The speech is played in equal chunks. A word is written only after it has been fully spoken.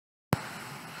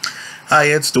Hi,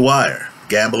 it's Dwyer.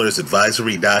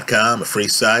 GamblersAdvisory.com, a free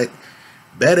site.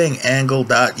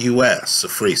 BettingAngle.us, a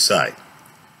free site.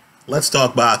 Let's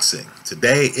talk boxing.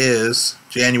 Today is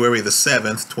January the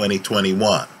 7th,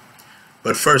 2021.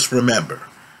 But first, remember,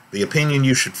 the opinion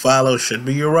you should follow should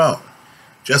be your own.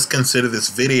 Just consider this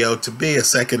video to be a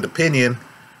second opinion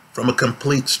from a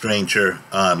complete stranger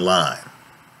online.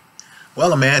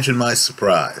 Well, imagine my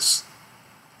surprise.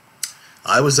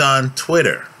 I was on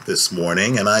Twitter this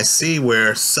morning and I see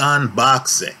where Sun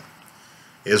Boxing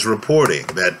is reporting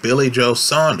that Billy Joe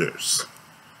Saunders,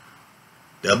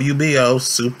 WBO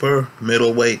super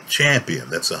middleweight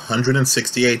champion, that's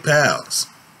 168 pounds,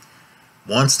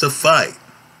 wants to fight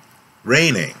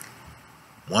reigning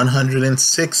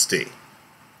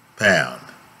 160-pound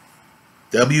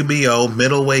WBO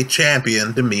middleweight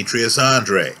champion Demetrius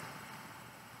Andrade.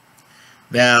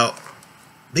 Now,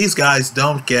 these guys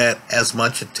don't get as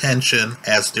much attention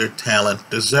as their talent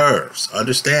deserves.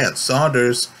 Understand,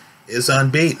 Saunders is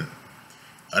unbeaten.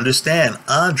 Understand,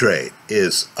 Andrade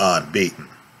is unbeaten.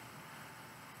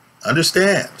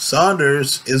 Understand,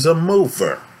 Saunders is a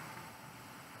mover.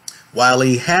 While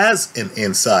he has an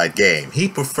inside game, he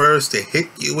prefers to hit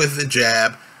you with the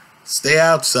jab, stay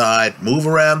outside, move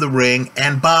around the ring,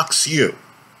 and box you.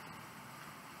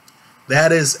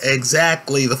 That is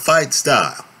exactly the fight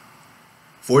style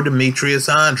for Demetrius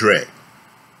Andrade.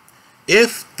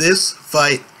 If this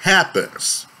fight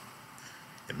happens,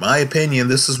 in my opinion,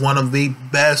 this is one of the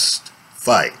best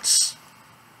fights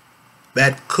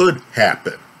that could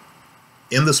happen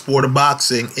in the sport of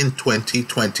boxing in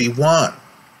 2021.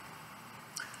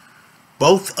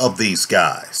 Both of these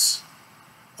guys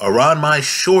are on my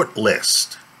short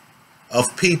list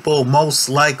of people most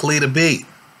likely to beat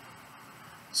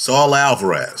Saul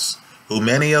Alvarez, who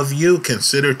many of you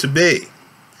consider to be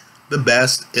the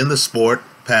best in the sport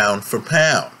pound for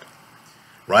pound.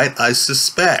 Right? I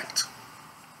suspect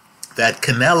that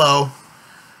Canelo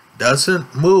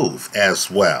doesn't move as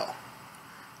well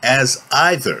as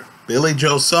either Billy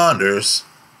Joe Saunders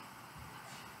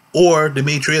or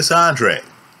Demetrius Andrade.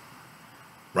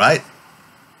 Right?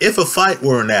 If a fight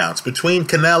were announced between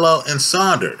Canelo and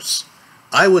Saunders,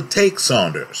 I would take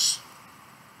Saunders.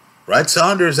 Right?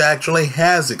 Saunders actually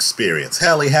has experience.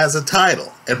 Hell, he has a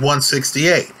title at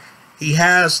 168. He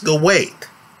has the weight.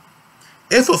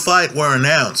 If a fight were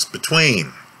announced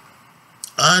between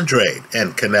Andrade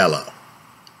and Canelo,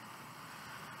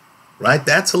 right,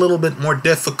 that's a little bit more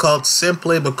difficult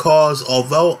simply because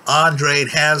although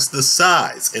Andrade has the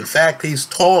size, in fact, he's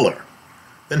taller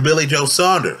than Billy Joe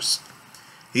Saunders,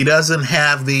 he doesn't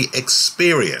have the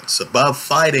experience above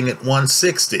fighting at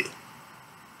 160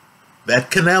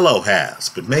 that Canelo has.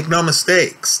 But make no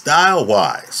mistake,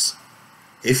 style-wise,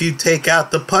 if you take out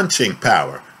the punching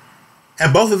power,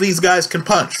 and both of these guys can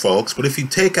punch, folks, but if you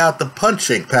take out the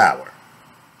punching power,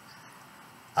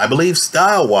 I believe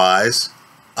style-wise,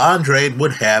 Andrade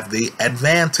would have the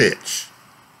advantage.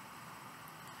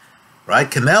 Right?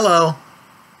 Canelo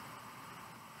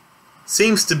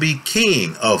seems to be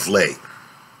keen of late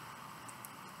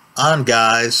on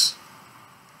guys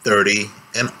 30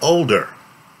 and older.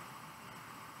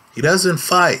 He doesn't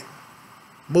fight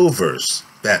movers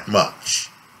that much.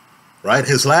 Right?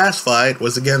 His last fight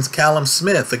was against Callum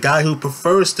Smith, a guy who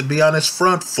prefers to be on his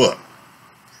front foot,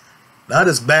 not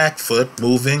his back foot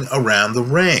moving around the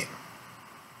ring.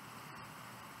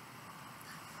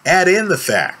 Add in the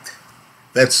fact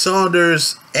that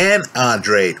Saunders and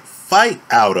Andrade fight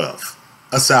out of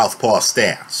a southpaw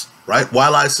stance. Right?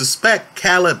 While I suspect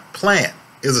Caleb Plant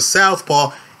is a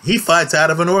southpaw, he fights out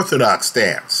of an orthodox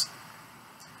stance.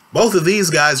 Both of these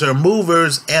guys are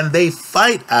movers and they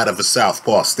fight out of a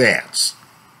southpaw stance.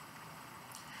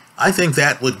 I think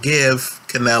that would give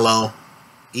Canelo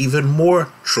even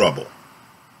more trouble.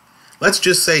 Let's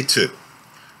just say too,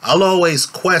 I'll always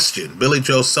question Billy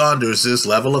Joe Saunders'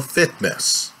 level of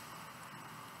fitness.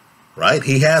 Right?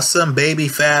 He has some baby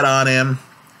fat on him.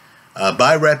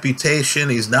 By reputation,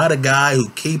 he's not a guy who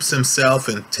keeps himself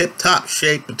in tip-top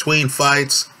shape between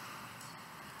fights.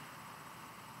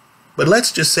 But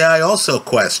let's just say I also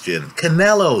question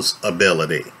Canelo's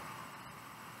ability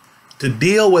to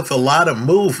deal with a lot of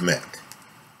movement,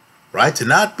 right? To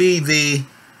not be the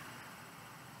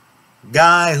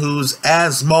guy who's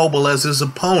as mobile as his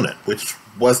opponent, which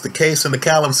was the case in the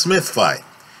Callum Smith fight,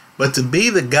 but to be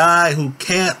the guy who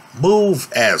can't move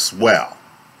as well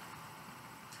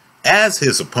as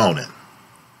his opponent,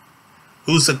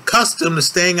 who's accustomed to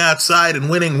staying outside and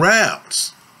winning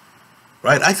rounds.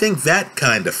 Right? I think that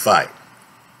kind of fight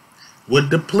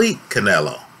would deplete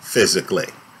Canelo physically.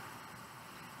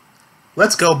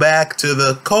 Let's go back to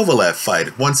the Kovalev fight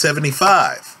at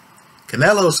 175.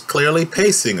 Canelo's clearly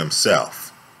pacing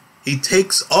himself. He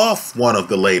takes off one of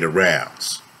the later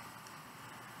rounds.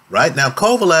 Right now,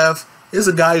 Kovalev is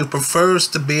a guy who prefers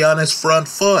to be on his front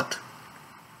foot.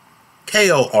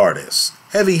 KO artist,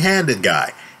 heavy-handed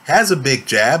guy, has a big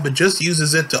jab but just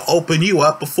uses it to open you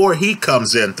up before he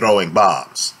comes in throwing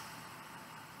bombs.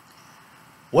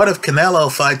 What if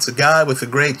Canelo fights a guy with a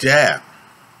great jab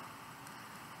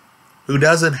who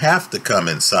doesn't have to come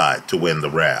inside to win the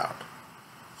round?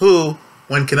 Who,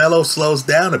 when Canelo slows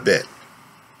down a bit,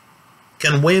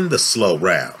 can win the slow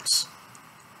rounds?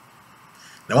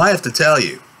 Now I have to tell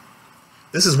you,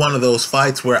 this is one of those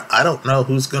fights where I don't know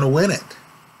who's going to win it.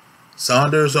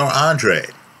 Saunders or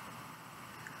Andrade.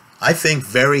 I think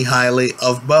very highly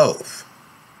of both.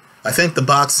 I think the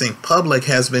boxing public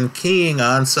has been keying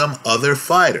on some other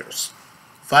fighters.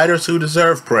 Fighters who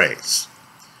deserve praise.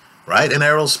 Right? An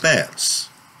Errol Spence.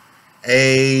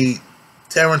 A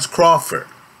Terence Crawford.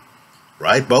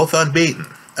 Right? Both unbeaten.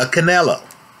 A Canelo.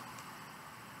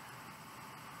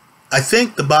 I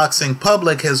think the boxing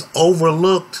public has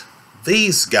overlooked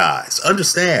these guys.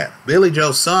 Understand, Billy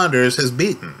Joe Saunders has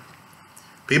beaten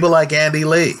people like Andy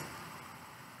Lee,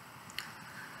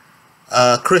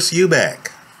 Chris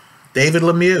Eubank, David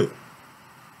Lemieux.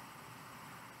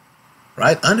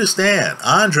 Right? Understand,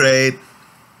 Andrade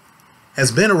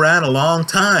has been around a long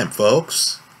time,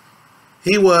 folks.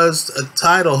 He was a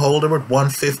title holder at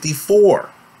 154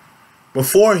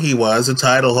 before he was a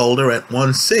title holder at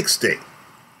 160.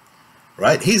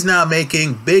 Right? He's now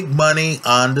making big money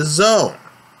on DAZN.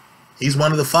 He's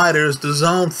one of the fighters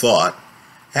DAZN thought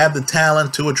had the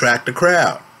talent to attract a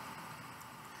crowd.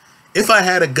 If I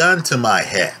had a gun to my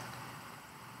head,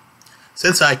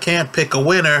 since I can't pick a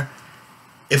winner,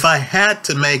 if I had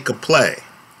to make a play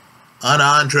on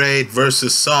Andrade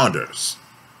versus Saunders,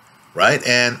 right?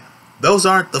 And those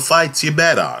aren't the fights you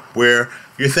bet on, where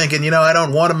you're thinking, you know, I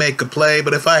don't want to make a play,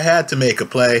 but if I had to make a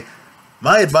play,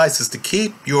 my advice is to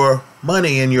keep your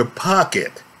money in your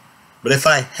pocket. But if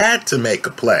I had to make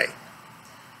a play,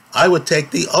 I would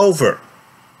take the over.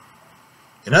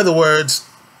 In other words,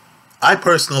 I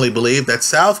personally believe that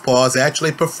southpaws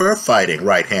actually prefer fighting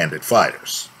right-handed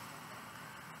fighters.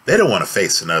 They don't want to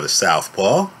face another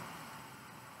southpaw.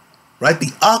 Right?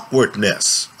 The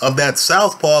awkwardness of that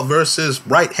southpaw versus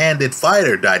right-handed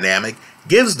fighter dynamic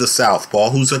gives the southpaw,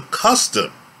 who's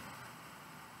accustomed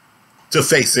to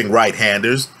facing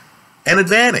right-handers, an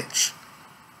advantage.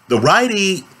 The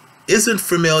righty isn't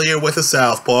familiar with a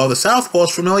southpaw. The southpaw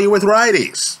is familiar with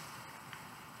righties.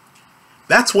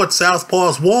 That's what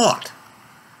southpaws want.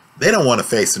 They don't want to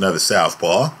face another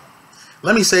southpaw.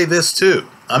 Let me say this too.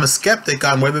 I'm a skeptic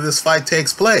on whether this fight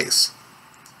takes place.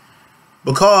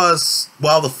 Because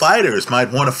while the fighters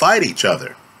might want to fight each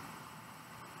other,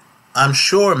 I'm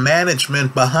sure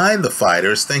management behind the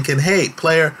fighters thinking, hey,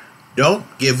 player, don't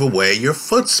give away your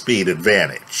foot speed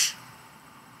advantage.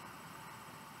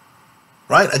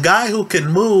 Right? A guy who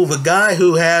can move, a guy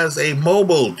who has a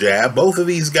mobile jab, both of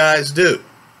these guys do.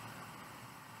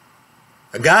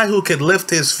 A guy who can lift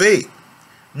his feet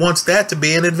wants that to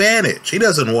be an advantage. He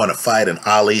doesn't want to fight an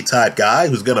Ali type guy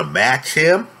who's going to match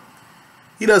him.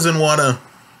 He doesn't want to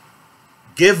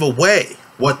give away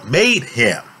what made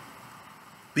him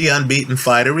the unbeaten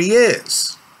fighter he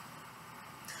is.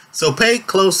 So pay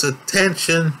close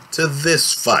attention to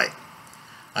this fight.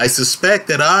 I suspect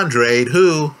that Andrade,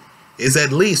 who is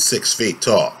at least 6 feet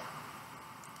tall,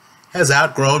 has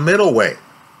outgrown middleweight.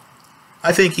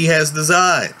 I think he has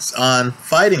designs on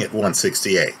fighting at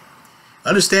 168.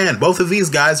 Understand, both of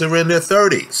these guys are in their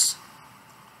 30s.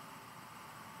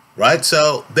 Right?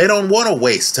 So they don't want to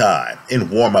waste time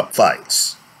in warm-up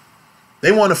fights.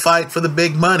 They want to fight for the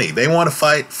big money. They want to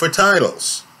fight for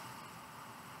titles.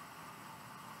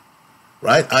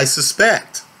 Right? I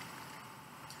suspect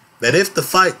that if the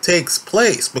fight takes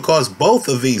place, because both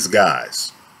of these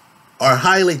guys are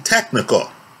highly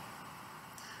technical,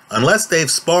 unless they've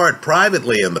sparred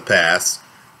privately in the past,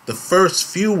 the first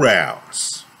few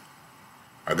rounds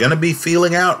are going to be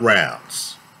feeling out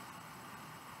rounds.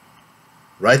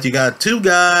 Right? You got two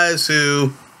guys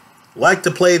who like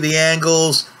to play the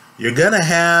angles. You're going to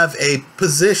have a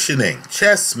positioning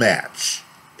chess match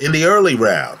in the early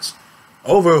rounds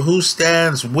over who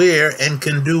stands where and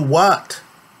can do what.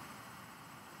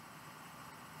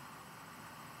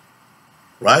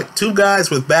 Right? Two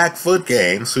guys with back foot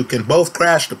games who can both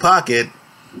crash the pocket.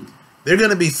 They're going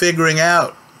to be figuring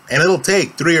out, and it'll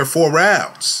take 3 or 4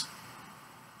 rounds,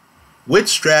 which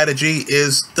strategy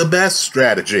is the best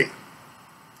strategy.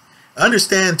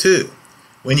 Understand too,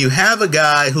 when you have a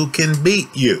guy who can beat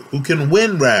you, who can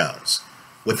win rounds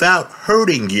without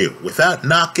hurting you, without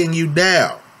knocking you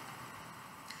down,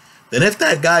 then if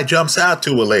that guy jumps out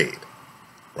to a lead,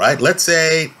 right? Let's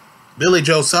say Billy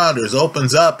Joe Saunders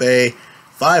opens up a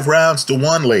 5 rounds to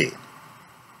 1 lead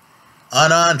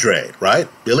on Andrade, right?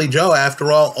 Billy Joe,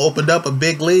 after all, opened up a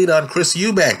big lead on Chris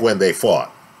Eubank when they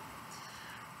fought.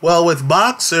 Well, with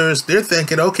boxers, they're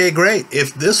thinking, okay, great.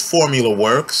 If this formula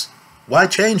works, why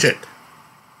change it?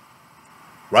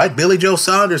 Right? Billy Joe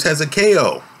Saunders has a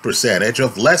KO percentage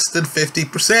of less than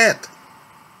 50%.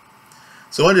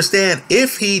 So understand,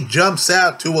 if he jumps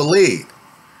out to a lead,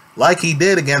 like he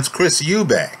did against Chris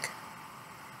Eubank,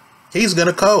 he's going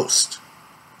to coast,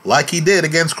 like he did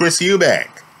against Chris Eubank.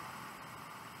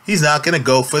 He's not going to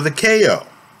go for the KO.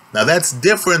 Now, that's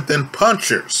different than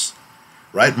punchers,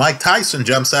 right? Mike Tyson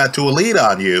jumps out to a lead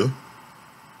on you.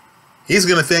 He's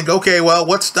going to think, okay, well,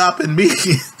 what's stopping me?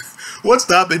 What's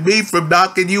stopping me from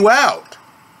knocking you out?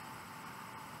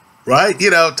 Right? You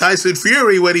know, Tyson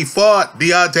Fury, when he fought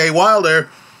Deontay Wilder,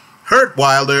 hurt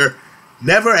Wilder,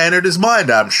 never entered his mind,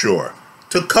 I'm sure,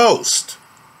 to coast.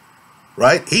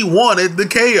 Right? He wanted the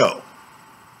KO.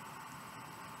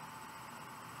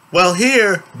 Well,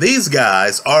 here, these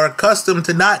guys are accustomed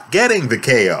to not getting the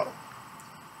KO.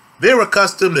 They're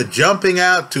accustomed to jumping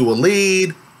out to a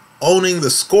lead, owning the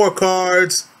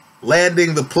scorecards,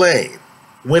 landing the plane,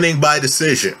 winning by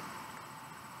decision.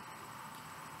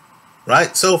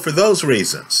 Right? So for those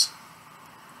reasons,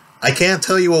 I can't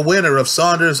tell you a winner of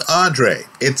Saunders-Andrade.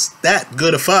 It's that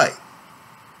good a fight.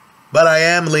 But I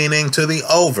am leaning to the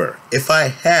over if I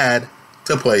had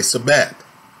to place a bet.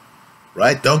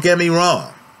 Right? Don't get me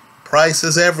wrong. Price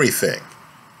is everything.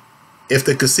 If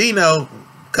the casino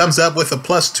comes up with a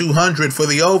plus 200 for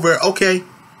the over, okay.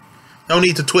 No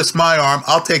need to twist my arm.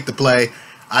 I'll take the play.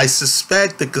 I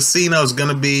suspect the casino is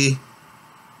going to be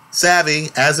savvy,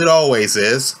 as it always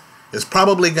is. It's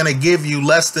probably going to give you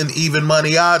less than even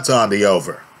money odds on the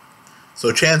over.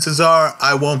 So chances are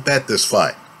I won't bet this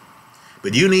fight.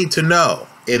 But you need to know,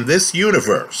 in this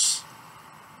universe,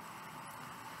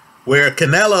 where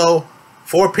Canelo,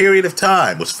 for a period of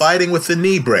time, was fighting with the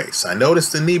knee brace. I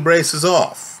noticed the knee brace is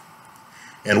off.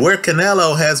 And where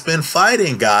Canelo has been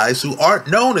fighting guys who aren't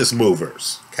known as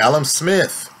movers. Callum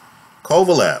Smith,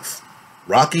 Kovalev,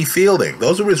 Rocky Fielding.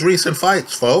 Those are his recent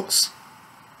fights, folks.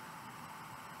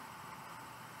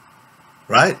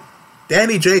 Right?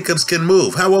 Danny Jacobs can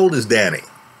move. How old is Danny?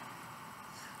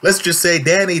 Let's just say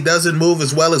Danny doesn't move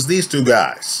as well as these two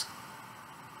guys.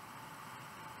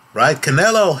 Right?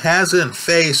 Canelo hasn't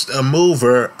faced a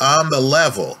mover on the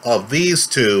level of these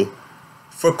two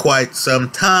for quite some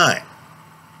time.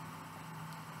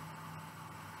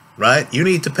 Right? You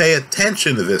need to pay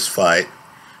attention to this fight.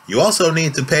 You also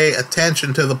need to pay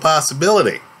attention to the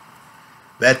possibility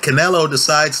that Canelo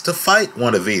decides to fight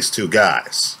one of these two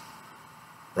guys.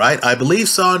 Right? I believe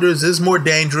Saunders is more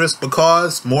dangerous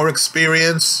because more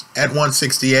experience at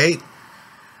 168.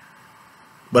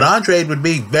 But Andrade would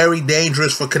be very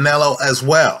dangerous for Canelo as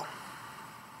well.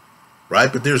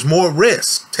 Right? But there's more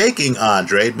risk taking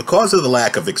Andrade because of the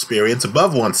lack of experience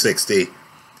above 160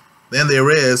 than there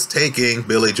is taking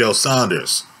Billy Joe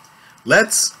Saunders.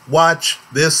 Let's watch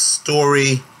this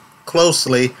story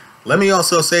closely. Let me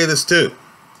also say this too.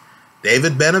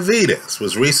 David Benavidez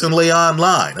was recently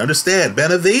online. Understand,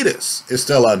 Benavidez is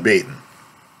still unbeaten.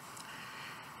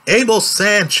 Abel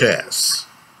Sanchez,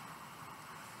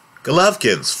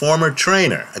 Golovkin's former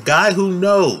trainer, a guy who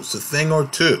knows a thing or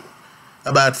two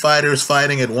about fighters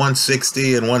fighting at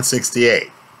 160 and 168.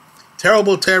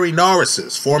 Terrible Terry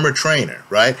Norris's former trainer,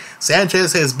 right?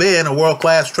 Sanchez has been a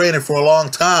world-class trainer for a long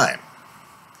time.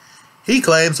 He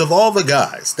claims of all the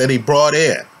guys that he brought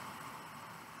in,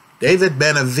 David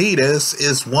Benavidez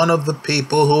is one of the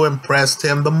people who impressed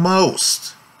him the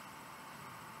most.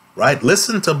 Right?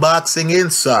 Listen to Boxing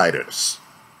Insiders.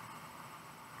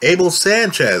 Abel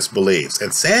Sanchez believes,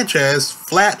 and Sanchez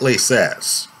flatly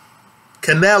says,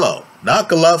 Canelo, not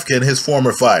Golovkin, his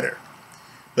former fighter,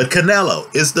 but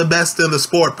Canelo is the best in the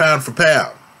sport pound for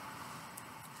pound.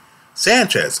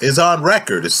 Sanchez is on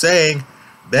record as saying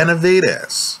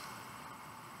Benavidez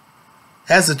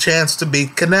has a chance to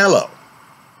beat Canelo.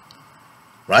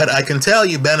 Right? I can tell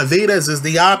you Benavidez is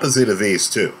the opposite of these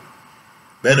two.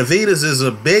 Benavidez is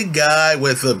a big guy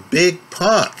with a big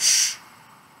punch,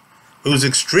 who's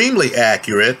extremely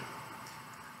accurate,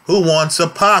 who wants a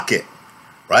pocket.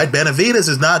 Right? Benavidez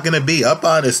is not going to be up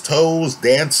on his toes,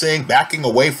 dancing, backing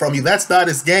away from you. That's not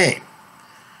his game.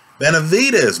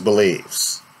 Benavidez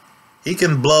believes he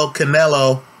can blow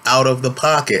Canelo out of the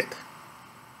pocket.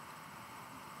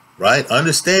 Right?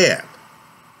 Understand.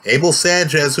 Abel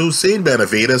Sanchez, who's seen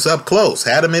Benavidez up close,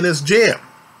 had him in his gym,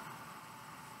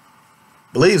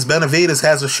 believes Benavidez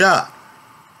has a shot.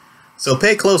 So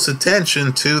pay close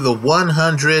attention to the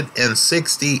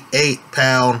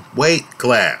 168-pound weight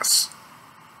class.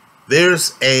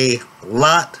 There's a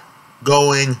lot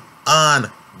going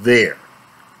on there,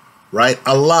 right?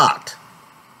 A lot.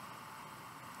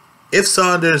 If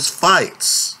Saunders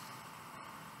fights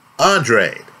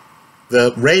Andrade,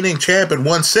 the reigning champ at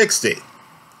 160,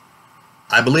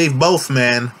 I believe both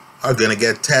men are going to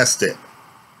get tested,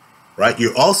 right?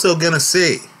 You're also going to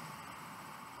see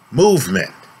movement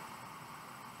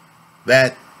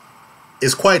that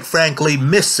is quite frankly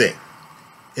missing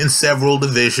in several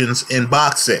divisions in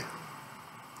boxing.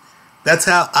 That's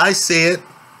how I see it.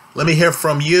 Let me hear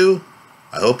from you.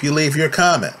 I hope you leave your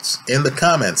comments in the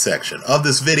comment section of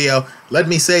this video. Let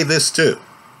me say this too,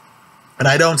 and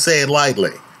I don't say it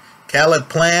lightly. Caleb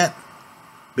Plant,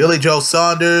 Billy Joe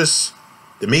Saunders,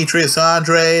 Demetrius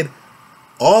Andrade,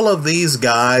 all of these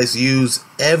guys use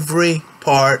every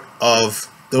part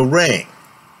of the ring.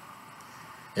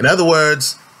 In other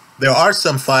words, there are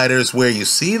some fighters where you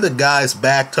see the guy's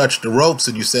back touch the ropes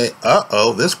and you say,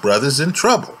 uh-oh, this brother's in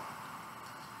trouble.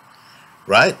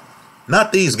 Right?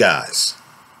 Not these guys.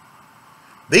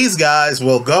 These guys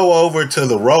will go over to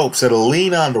the ropes and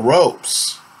lean on the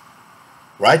ropes.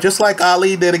 Right? Just like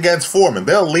Ali did against Foreman.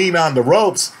 They'll lean on the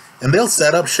ropes and they'll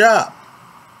set up shop.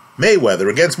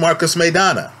 Mayweather against Marcus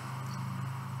Maidana.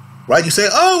 Right? You say,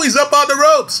 oh, he's up on the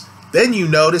ropes. Then you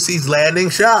notice he's landing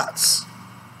shots.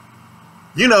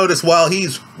 You notice while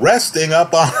he's resting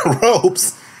up on the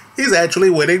ropes, he's actually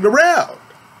winning the round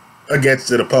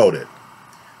against an opponent.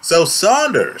 So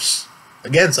Saunders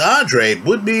against Andrade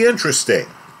would be interesting.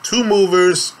 Two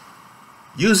movers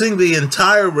using the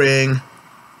entire ring,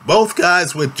 both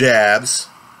guys with jabs,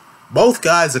 both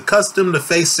guys accustomed to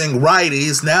facing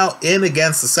righties, now in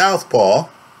against the southpaw,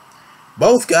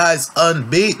 both guys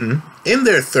unbeaten in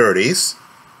their 30s,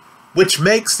 which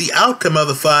makes the outcome of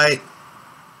the fight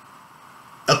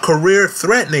a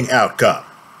career-threatening outcome,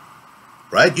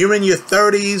 right? You're in your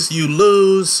 30s, you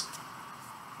lose.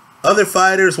 Other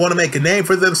fighters want to make a name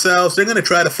for themselves. They're going to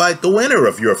try to fight the winner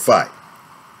of your fight.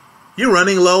 You're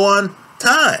running low on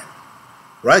time,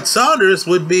 right? Saunders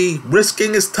would be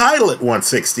risking his title at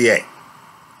 168.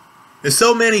 There's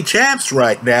so many champs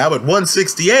right now at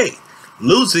 168.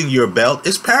 Losing your belt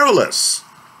is perilous.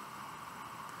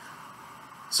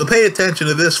 So pay attention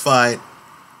to this fight.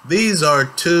 These are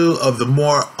two of the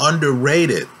more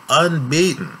underrated,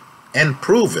 unbeaten, and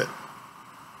proven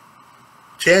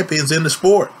champions in the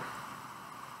sport.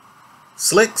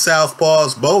 Slick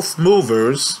southpaws, both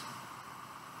movers,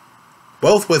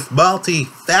 both with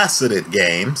multifaceted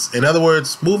games. In other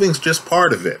words, moving's just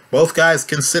part of it. Both guys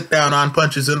can sit down on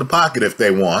punches in the pocket if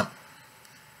they want.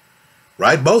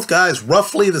 Right? Both guys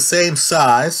roughly the same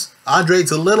size. Andrade's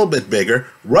a little bit bigger.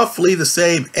 Roughly the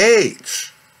same age.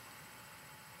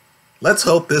 Let's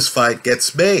hope this fight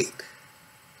gets made.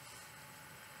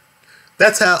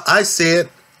 That's how I see it.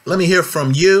 Let me hear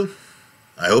from you.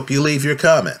 I hope you leave your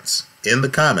comments in the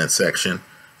comment section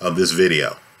of this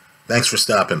video. Thanks for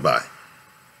stopping by.